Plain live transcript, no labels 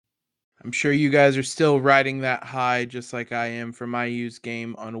I'm sure you guys are still riding that high just like I am from IU's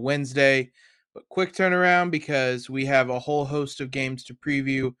game on Wednesday. But quick turnaround because we have a whole host of games to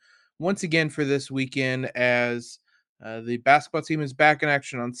preview once again for this weekend as the basketball team is back in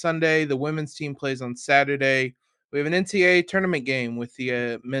action on Sunday. The women's team plays on Saturday. We have an NCAA tournament game with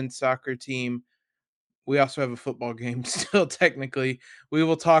the men's soccer team. We also have a football game still, technically. We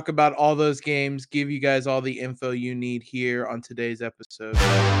will talk about all those games, give you guys all the info you need here on today's episode.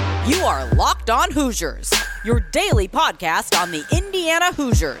 You are Locked On Hoosiers, your daily podcast on the Indiana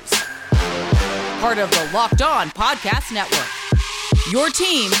Hoosiers. Part of the Locked On Podcast Network. Your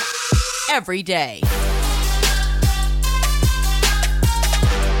team every day.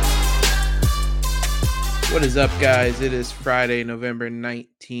 What is up, guys? It is Friday, November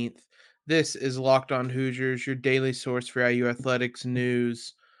 19th. This is Locked On Hoosiers, your daily source for IU athletics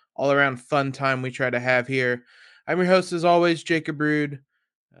news, all around fun time we try to have here. I'm your host, as always, Jacob Rude.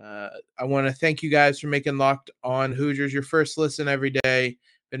 I want to thank you guys for making Locked On Hoosiers your first listen every day.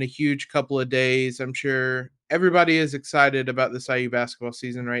 Been a huge couple of days. I'm sure everybody is excited about this IU basketball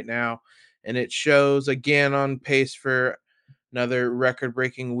season right now, and it shows again on pace for another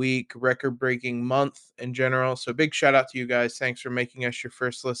record-breaking week, record-breaking month in general. So big shout out to you guys. Thanks for making us your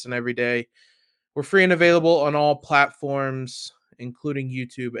first listen every day. We're free and available on all platforms, including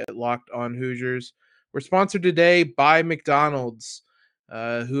YouTube at Locked On Hoosiers. We're sponsored today by McDonald's,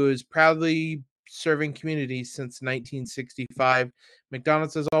 who is proudly serving communities since 1965.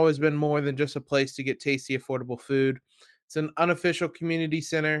 McDonald's has always been more than just a place to get tasty, affordable food. It's an unofficial community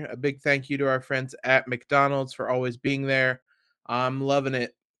center. A big thank you to our friends at McDonald's for always being there. I'm loving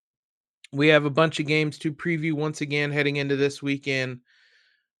it. We have a bunch of games to preview once again heading into this weekend.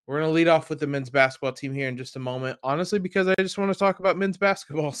 We're going to lead off with the men's basketball team here in just a moment, honestly, because I just want to talk about men's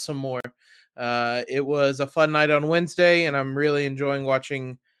basketball some more. It was a fun night on Wednesday, and I'm really enjoying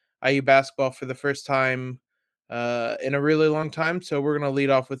watching IU basketball for the first time in a really long time. So we're going to lead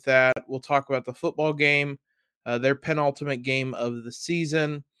off with that. We'll talk about the football game, their penultimate game of the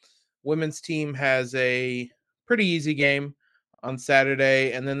season. Women's team has a pretty easy game on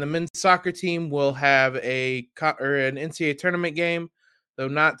Saturday, and then the men's soccer team will have an NCAA tournament game, though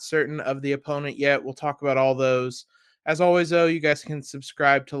not certain of the opponent yet. We'll talk about all those. As always, though, you guys can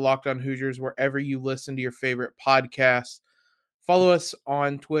subscribe to Locked On Hoosiers wherever you listen to your favorite podcasts. Follow us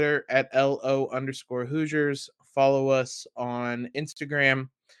on Twitter at LO_Hoosiers. Follow us on Instagram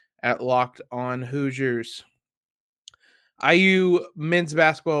at Locked On Hoosiers. IU men's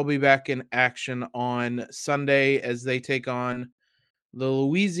basketball will be back in action on Sunday as they take on the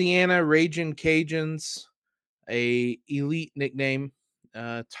Louisiana Ragin' Cajuns, a elite nickname,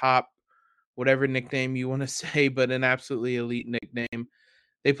 top whatever nickname you want to say, but an absolutely elite nickname.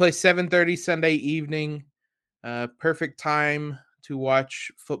 They play 7:30 Sunday evening. Perfect time to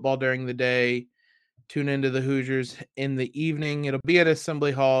watch football during the day. Tune into the Hoosiers in the evening. It'll be at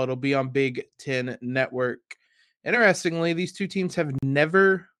Assembly Hall. It'll be on Big Ten Network. Interestingly, these two teams have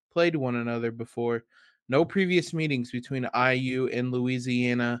never played one another before. No previous meetings between IU and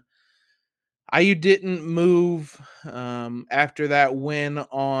Louisiana. IU didn't move after that win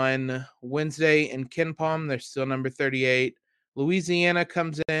on Wednesday in KenPom. They're still number 38. Louisiana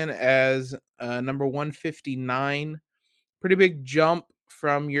comes in as number 159. Pretty big jump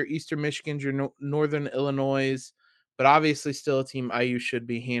from your Eastern Michigans, your Northern Illinois, but obviously still a team IU should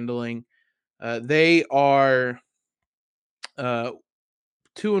be handling. They are 2-1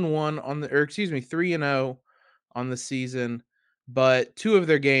 on the, or excuse me, 3-0 on the season, but two of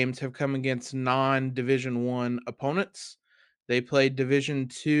their games have come against non-Division I opponents. They played Division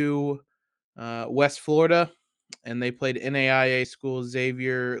II West Florida, and they played NAIA school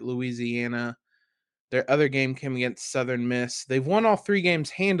Xavier, Louisiana. Their other game came against Southern Miss. They've won all three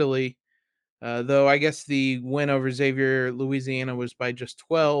games handily, though I guess the win over Xavier, Louisiana was by just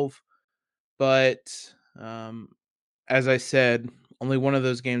 12. But as I said, only one of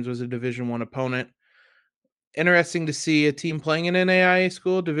those games was a Division I opponent. Interesting to see a team playing an NAIA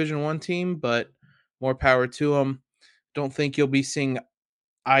school, Division I team, but more power to them. Don't think you'll be seeing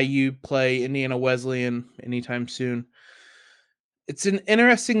IU play Indiana Wesleyan anytime soon. It's an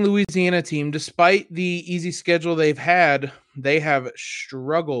interesting Louisiana team. Despite the easy schedule they've had, they have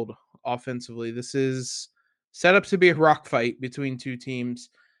struggled offensively. This is set up to be a rock fight between two teams.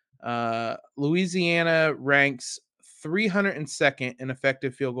 Louisiana ranks 302nd in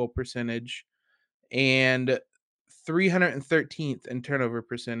effective field goal percentage and 313th in turnover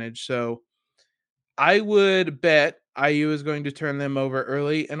percentage. So I would bet IU is going to turn them over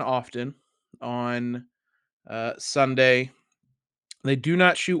early and often on Sunday. They do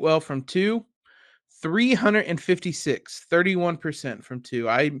not shoot well from two. 356, 31% from two.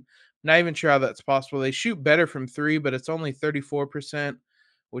 I'm Not even sure how that's possible. They shoot better from three, but it's only 34%,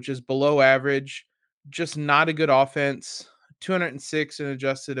 which is below average. Just not a good offense. 206 in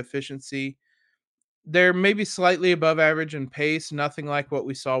adjusted efficiency. They're maybe slightly above average in pace, nothing like what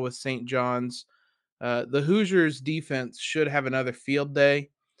we saw with St. John's. The Hoosiers defense should have another field day.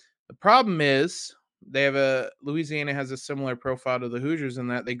 The problem is Louisiana has a similar profile to the Hoosiers in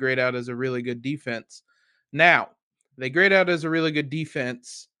that they grade out as a really good defense. Now, they grade out as a really good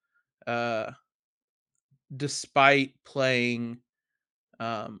defense uh, despite playing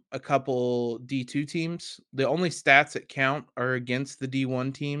a couple D2 teams. The only stats that count are against the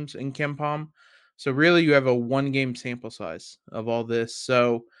D1 teams in KenPom. So really you have a one game sample size of all this.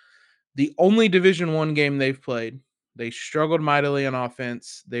 So the only Division 1 game they've played, they struggled mightily on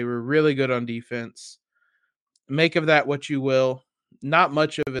offense. They were really good on defense. Make of that what you will. Not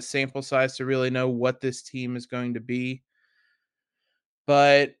much of a sample size to really know what this team is going to be.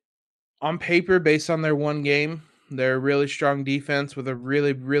 But on paper, based on their one game, they're a really strong defense with a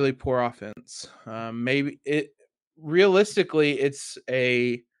really, really poor offense. Maybe it realistically, it's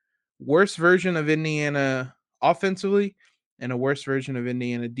a worse version of Indiana offensively and a worse version of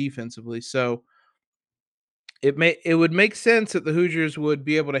Indiana defensively. So it would make sense that the Hoosiers would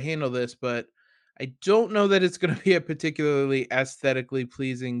be able to handle this, but I don't know that it's going to be a particularly aesthetically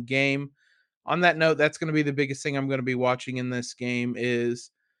pleasing game. On that note, that's going to be the biggest thing I'm going to be watching in this game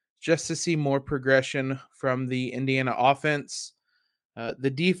is just to see more progression from the Indiana offense. The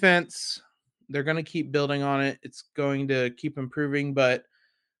defense, they're going to keep building on it. It's going to keep improving, but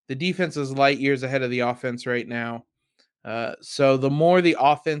the defense is light years ahead of the offense right now. So the more the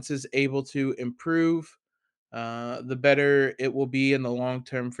offense is able to improve, the better it will be in the long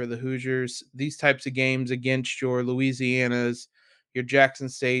term for the Hoosiers. These types of games against your Louisianas, your Jackson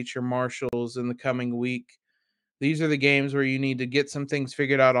States, your Marshalls in the coming week, these are the games where you need to get some things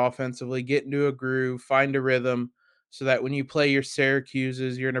figured out offensively, get into a groove, find a rhythm, so that when you play your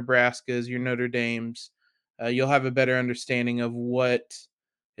Syracuses, your Nebraskas, your Notre Dames, you'll have a better understanding of what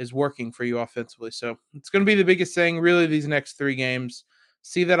is working for you offensively. So it's going to be the biggest thing, really, these next three games.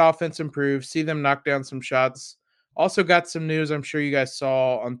 See that offense improve, see them knock down some shots. Also, got some news I'm sure you guys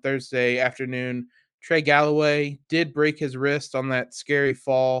saw on Thursday afternoon. Trey Galloway did break his wrist on that scary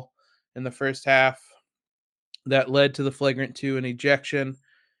fall in the first half that led to the flagrant 2 and ejection.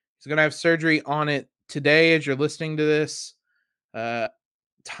 He's going to have surgery on it today as you're listening to this.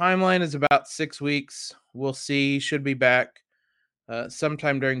 Timeline is about 6 weeks. We'll see. Should be back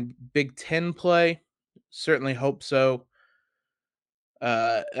sometime during Big Ten play. Certainly hope so.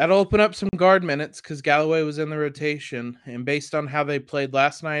 That'll open up some guard minutes because Galloway was in the rotation. And based on how they played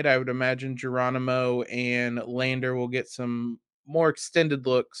last night, I would imagine Geronimo and Lander will get some more extended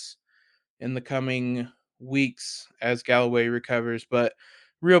looks in the coming weeks as Galloway recovers. But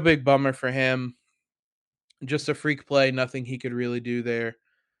real big bummer for him. Just a freak play, nothing he could really do there.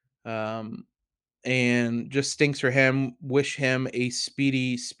 And just stinks for him. Wish him a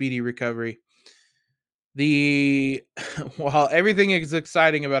speedy recovery. While everything is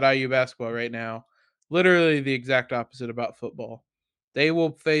exciting about IU basketball right now, literally the exact opposite about football. They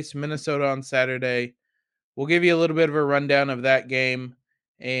will face Minnesota on Saturday. We'll give you a little bit of a rundown of that game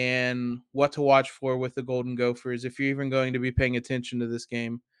and what to watch for with the Golden Gophers if you're even going to be paying attention to this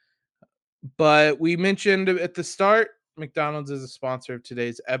game. But we mentioned at the start, McDonald's is a sponsor of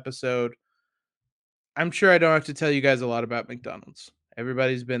today's episode. I'm sure I don't have to tell you guys a lot about McDonald's.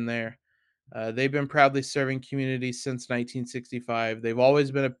 Everybody's been there. They've been proudly serving communities since 1965. They've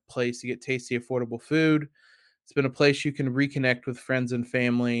always been a place to get tasty, affordable food. It's been a place you can reconnect with friends and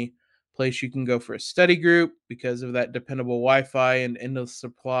family, place you can go for a study group because of that dependable Wi-Fi and endless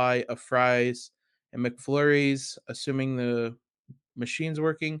supply of fries and McFlurries, assuming the machine's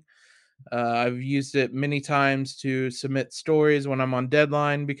working. I've used it many times to submit stories when I'm on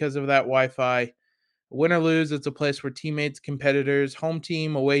deadline because of that Wi-Fi. Win or lose, it's a place where teammates, competitors, home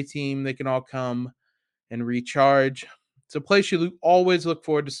team, away team, they can all come and recharge. It's a place you always look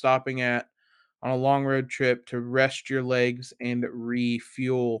forward to stopping at on a long road trip to rest your legs and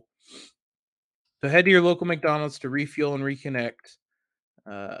refuel. So head to your local McDonald's to refuel and reconnect.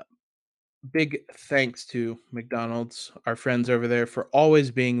 Uh, Big thanks to McDonald's, our friends over there, for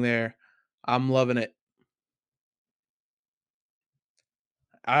always being there. I'm loving it.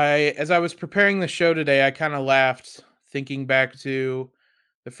 As I was preparing the show today, I kind of laughed thinking back to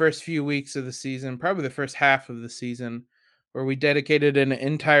the first few weeks of the season, probably the first half of the season, where we dedicated an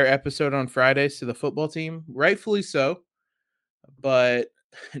entire episode on Fridays to the football team, rightfully so. But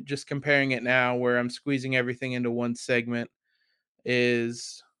just comparing it now, where I'm squeezing everything into one segment,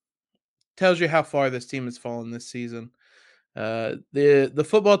 is tells you how far this team has fallen this season. The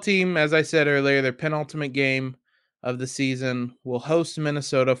football team, as I said earlier, their penultimate game of the season will host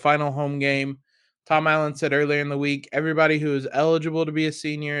Minnesota, final home game. Tom Allen said earlier in the week, everybody who is eligible to be a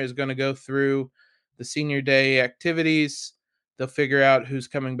senior is going to go through the senior day activities. They'll figure out who's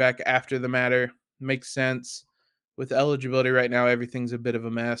coming back after the matter. Makes sense. With eligibility right now, everything's a bit of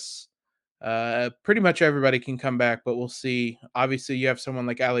a mess. Pretty much everybody can come back, but we'll see. Obviously, you have someone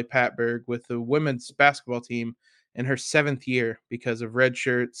like Ali Patberg with the women's basketball team in her 7th year because of red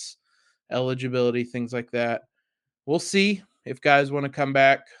shirts, eligibility, things like that. We'll see if guys want to come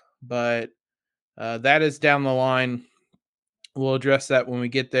back, but that is down the line. We'll address that when we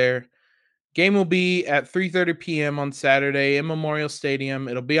get there. Game will be at 3:30 p.m. on Saturday in Memorial Stadium.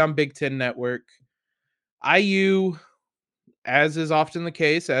 It'll be on Big Ten Network. IU, as is often the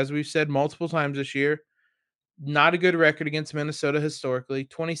case, as we've said multiple times this year, not a good record against Minnesota historically.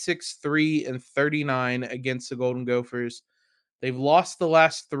 26-3-39 against the Golden Gophers. They've lost the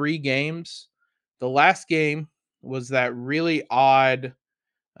last 3 games. The last game was that really odd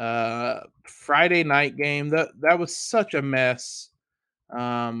Friday night game. That was such a mess.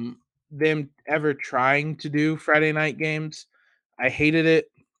 Them ever trying to do Friday night games. I hated it.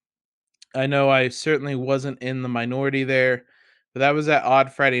 I know I certainly wasn't in the minority there, but that was that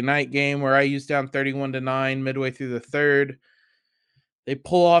odd Friday night game where I used down 31-9 midway through the third. They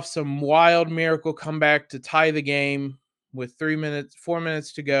pull off some wild miracle comeback to tie the game with 4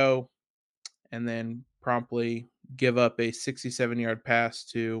 minutes to go, and then promptly give up a 67-yard pass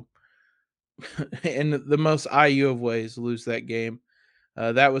to, in the most IU of ways, lose that game.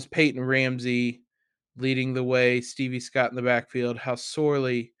 That was Peyton Ramsey leading the way, Stevie Scott in the backfield. How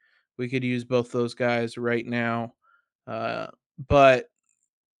sorely we could use both those guys right now. But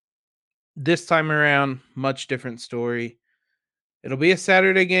this time around, much different story. It'll be a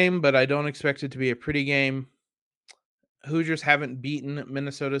Saturday game, but I don't expect it to be a pretty game. Hoosiers haven't beaten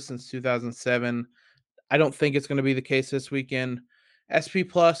Minnesota since 2007. I don't think it's going to be the case this weekend. SP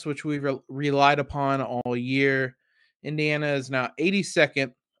Plus, which we've relied upon all year. Indiana is now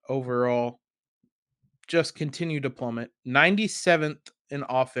 82nd overall. Just continue to plummet. 97th in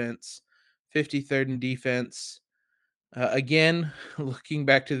offense, 53rd in defense. Again, looking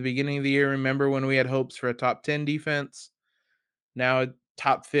back to the beginning of the year, remember when we had hopes for a top 10 defense? Now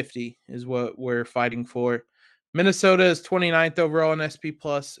top 50 is what we're fighting for. Minnesota is 29th overall in SP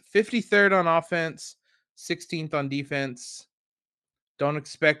Plus, 53rd on offense, 16th on defense. Don't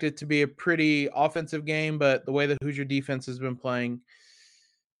expect it to be a pretty offensive game, but the way the Hoosier defense has been playing,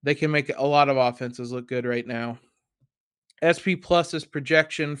 they can make a lot of offenses look good right now. SP Plus's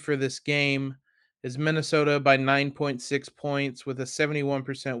projection for this game is Minnesota by 9.6 points with a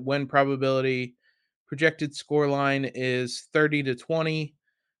 71% win probability. Projected score line is 30-20.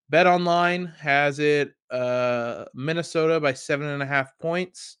 Bet Online has it Minnesota by 7.5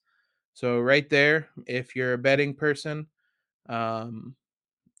 points. So right there, if you're a betting person,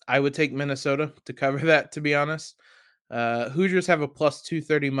 I would take Minnesota to cover that, to be honest. Hoosiers have a plus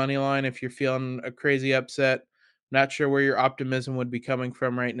 230 money line if you're feeling a crazy upset. Not sure where your optimism would be coming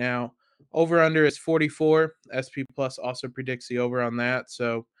from right now. Over under is 44. SP Plus also predicts the over on that.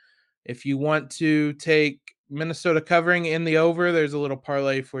 So if you want to take Minnesota covering in the over, there's a little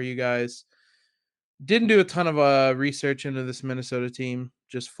parlay for you guys. Didn't do a ton of research into this Minnesota team,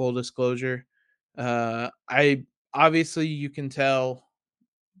 just full disclosure. I obviously you can tell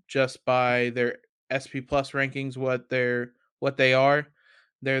just by their SP Plus rankings what they are.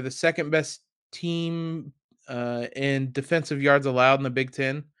 They're the second best team in defensive yards allowed in the Big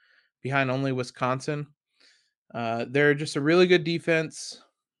Ten, behind only Wisconsin. They're just a really good defense.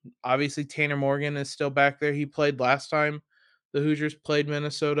 Obviously, Tanner Morgan is still back there. He played last time the Hoosiers played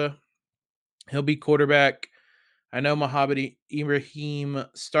Minnesota. He'll be quarterback. I know Mohamed Ibrahim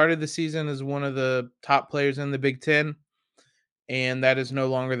started the season as one of the top players in the Big Ten, and that is no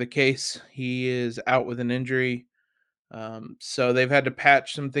longer the case. He is out with an injury. So they've had to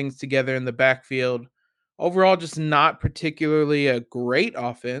patch some things together in the backfield. Overall, just not particularly a great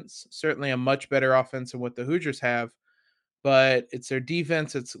offense. Certainly a much better offense than what the Hoosiers have, but it's their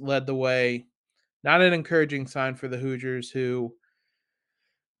defense that's led the way. Not an encouraging sign for the Hoosiers, who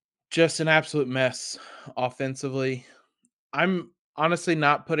just an absolute mess offensively. I'm honestly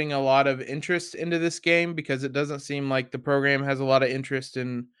not putting a lot of interest into this game because it doesn't seem like the program has a lot of interest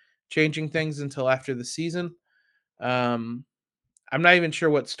in changing things until after the season. I'm not even sure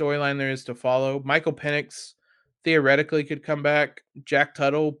what storyline there is to follow. Michael Penix theoretically could come back. Jack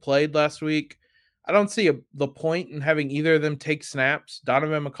Tuttle played last week. I don't see the point in having either of them take snaps.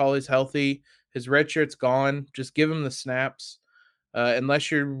 Donovan McCauley's healthy. His red shirt's gone. Just give him the snaps.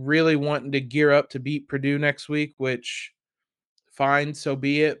 Unless you're really wanting to gear up to beat Purdue next week, which fine, so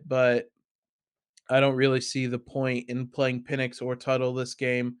be it. But I don't really see the point in playing Penix or Tuttle this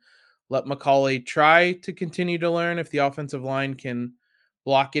game. Let McCauley try to continue to learn if the offensive line can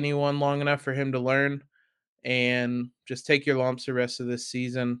block anyone long enough for him to learn, and just take your lumps the rest of this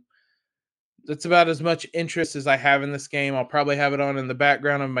season. That's about as much interest as I have in this game. I'll probably have it on in the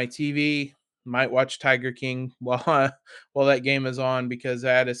background of my TV. Might watch Tiger King while that game is on, because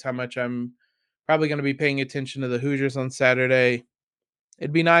that is how much I'm probably going to be paying attention to the Hoosiers on Saturday.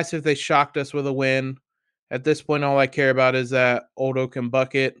 It'd be nice if they shocked us with a win. At this point, all I care about is that Old Oak can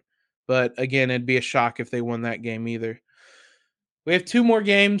bucket. But again, it'd be a shock if they won that game either. We have two more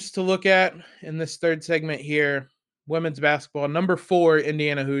games to look at in this third segment here. Women's basketball, number 4,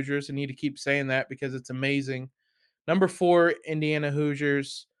 Indiana Hoosiers. I need to keep saying that because it's amazing. Number 4, Indiana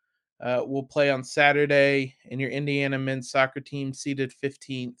Hoosiers will play on Saturday, and your Indiana men's soccer team, seeded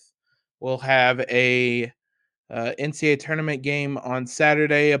 15th, will have a NCAA tournament game on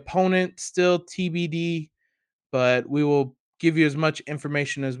Saturday. Opponent still TBD, but we will give you as much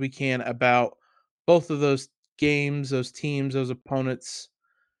information as we can about both of those games, those teams, those opponents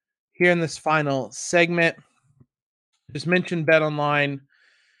here in this final segment. Just mentioned Bet Online.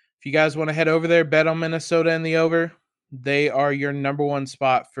 If you guys want to head over there, bet on Minnesota and the over. They are your number one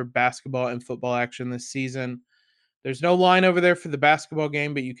spot for basketball and football action this season. There's no line over there for the basketball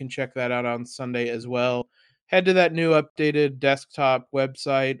game, but you can check that out on Sunday as well. Head to that new updated desktop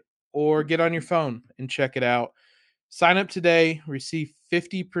website or get on your phone and check it out. Sign up today, receive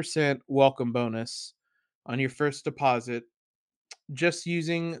 50% welcome bonus on your first deposit just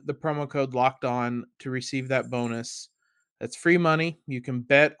using the promo code Locked On to receive that bonus. That's free money. You can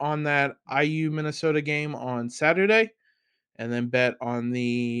bet on that IU Minnesota game on Saturday, and then bet on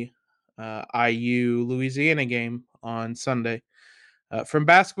the IU Louisiana game on Sunday. From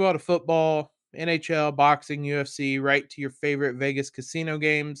basketball to football, NHL, boxing, UFC, right to your favorite Vegas casino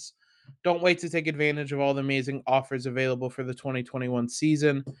games. Don't wait to take advantage of all the amazing offers available for the 2021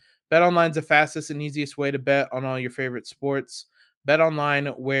 season. BetOnline's the fastest and easiest way to bet on all your favorite sports.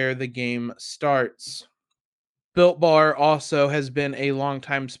 BetOnline, where the game starts. Built Bar also has been a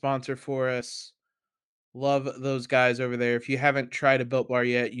longtime sponsor for us. Love those guys over there. If you haven't tried a Built Bar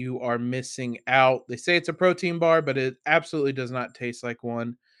yet, you are missing out. They say it's a protein bar, but it absolutely does not taste like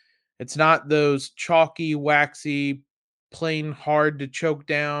one. It's not those chalky, waxy, plain hard to choke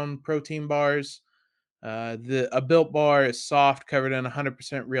down protein bars. A Built Bar is soft, covered in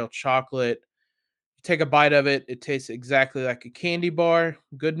 100% real chocolate. Take a bite of it, it tastes exactly like a candy bar.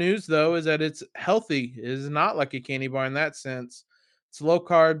 Good news, though, is that it's healthy. It is not like a candy bar in that sense. It's low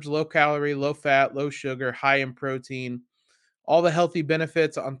carbs, low calorie, low fat, low sugar, high in protein. All the healthy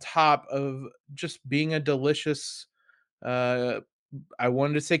benefits on top of just being a delicious, I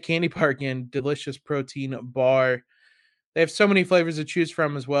wanted to say candy bar again, delicious protein bar. They have so many flavors to choose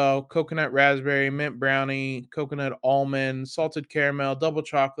from as well: coconut raspberry, mint brownie, coconut almond, salted caramel, double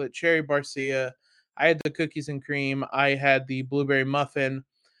chocolate, cherry barcia. I had the cookies and cream. I had the blueberry muffin.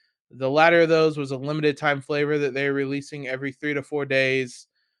 The latter of those was a limited time flavor that they're releasing every 3 to 4 days.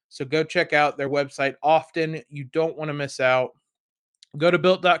 So go check out their website often. You don't want to miss out. Go to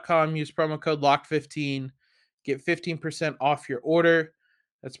built.com, use promo code LOCKED15, get 15% off your order.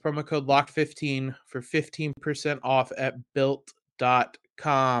 That's promo code LOCKED15 for 15% off at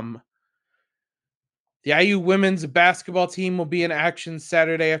built.com. The IU women's basketball team will be in action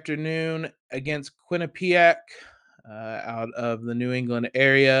Saturday afternoon against Quinnipiac out of the New England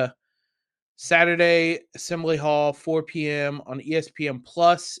area. Saturday, Assembly Hall, 4 p.m. on ESPN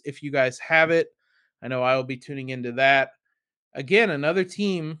Plus, if you guys have it. I know I will be tuning into that. Again, another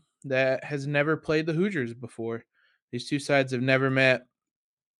team that has never played the Hoosiers before. These two sides have never met.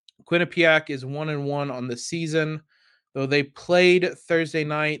 Quinnipiac is 1-1 on the season. Though they played Thursday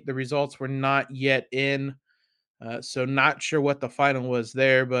night, the results were not yet in. So not sure what the final was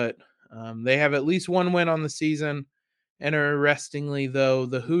there, but they have at least one win on the season. Interestingly, though,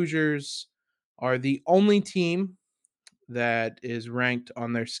 the Hoosiers are the only team that is ranked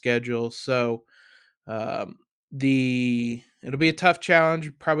on their schedule. So it'll be a tough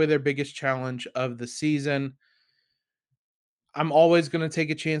challenge, probably their biggest challenge of the season. I'm always going to take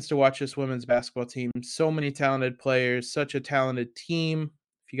a chance to watch this women's basketball team. So many talented players, such a talented team.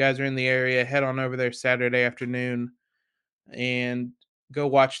 If you guys are in the area, head on over there Saturday afternoon and go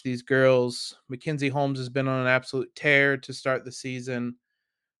watch these girls. Mackenzie Holmes has been on an absolute tear to start the season.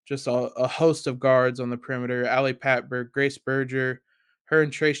 Just a host of guards on the perimeter. Allie Patberg, Grace Berger, her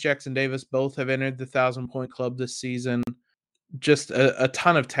and Trace Jackson Davis both have entered the 1,000-point club this season. Just a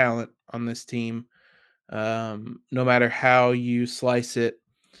ton of talent on this team. No matter how you slice it.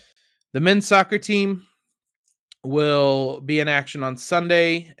 The men's soccer team, will be in action on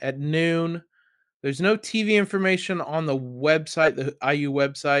Sunday at noon. There's no TV information on the website, the IU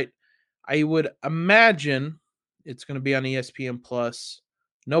website. I would imagine it's going to be on ESPN Plus.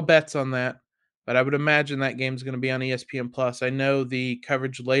 No bets on that, but I would imagine that game's going to be on ESPN Plus. I know the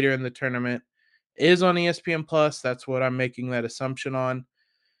coverage later in the tournament is on ESPN Plus. That's what I'm making that assumption on.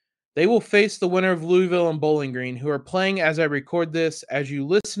 They will face the winner of Louisville and Bowling Green, who are playing as I record this. As you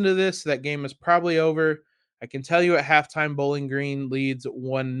listen to this, that game is probably over. I can tell you at halftime, Bowling Green leads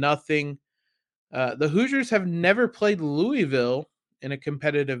 1-0. The Hoosiers have never played Louisville in a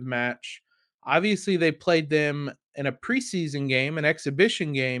competitive match. Obviously, they played them in a preseason game, an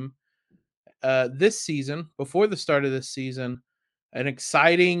exhibition game this season, before the start of this season. An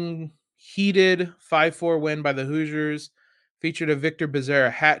exciting, heated 5-4 win by the Hoosiers. Featured a Victor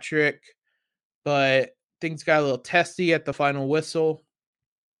Bezerra hat trick, but things got a little testy at the final whistle.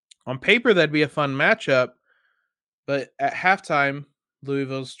 On paper, that'd be a fun matchup, but at halftime,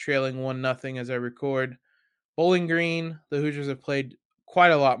 Louisville's trailing 1-0 as I record. Bowling Green, the Hoosiers have played quite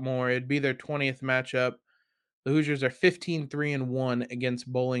a lot more. It'd be their 20th matchup. The Hoosiers are 15-3-1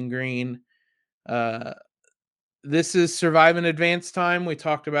 against Bowling Green. This is survive in advance time. We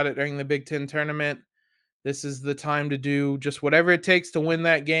talked about it during the Big Ten tournament. This is the time to do just whatever it takes to win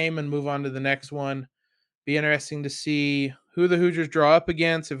that game and move on to the next one. Be interesting to see who the Hoosiers draw up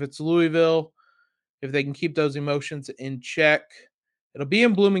against. If it's Louisville, if they can keep those emotions in check. It'll be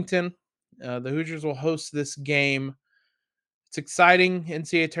in Bloomington. The Hoosiers will host this game. It's exciting.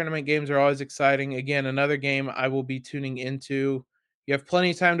 NCAA tournament games are always exciting. Again, another game I will be tuning into. You have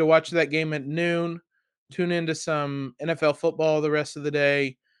plenty of time to watch that game at noon. Tune into some NFL football the rest of the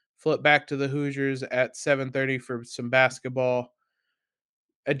day. Flip back to the Hoosiers at 7:30 for some basketball.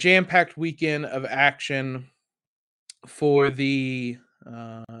 A jam-packed weekend of action for the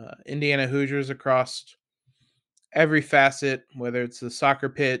Indiana Hoosiers across every facet, whether it's the soccer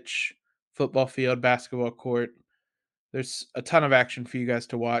pitch, football field, basketball court. There's a ton of action for you guys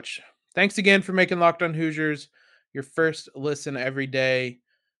to watch. Thanks again for making Locked On Hoosiers your first listen every day.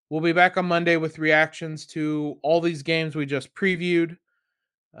 We'll be back on Monday with reactions to all these games we just previewed.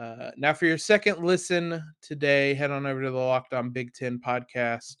 Now, for your second listen today, head on over to the Locked On Big Ten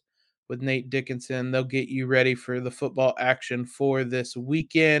podcast with Nate Dickinson. They'll get you ready for the football action for this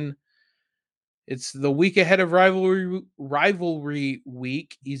weekend. It's the week ahead of rivalry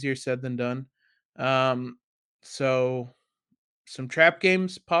week. Easier said than done. So some trap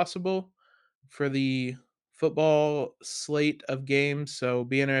games possible for the football slate of games. So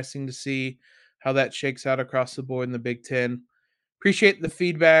be interesting to see how that shakes out across the board in the Big Ten. Appreciate the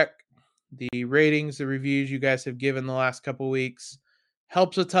feedback, the ratings, the reviews you guys have given the last couple weeks.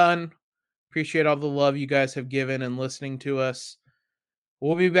 Helps a ton. Appreciate all the love you guys have given and listening to us.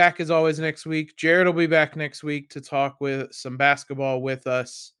 We'll be back as always next week. Jared will be back next week to talk with some basketball with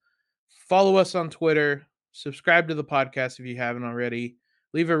us. Follow us on Twitter. Subscribe to the podcast if you haven't already.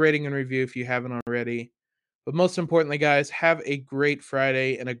 Leave a rating and review if you haven't already. But most importantly, guys, have a great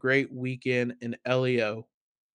Friday and a great weekend in LEO.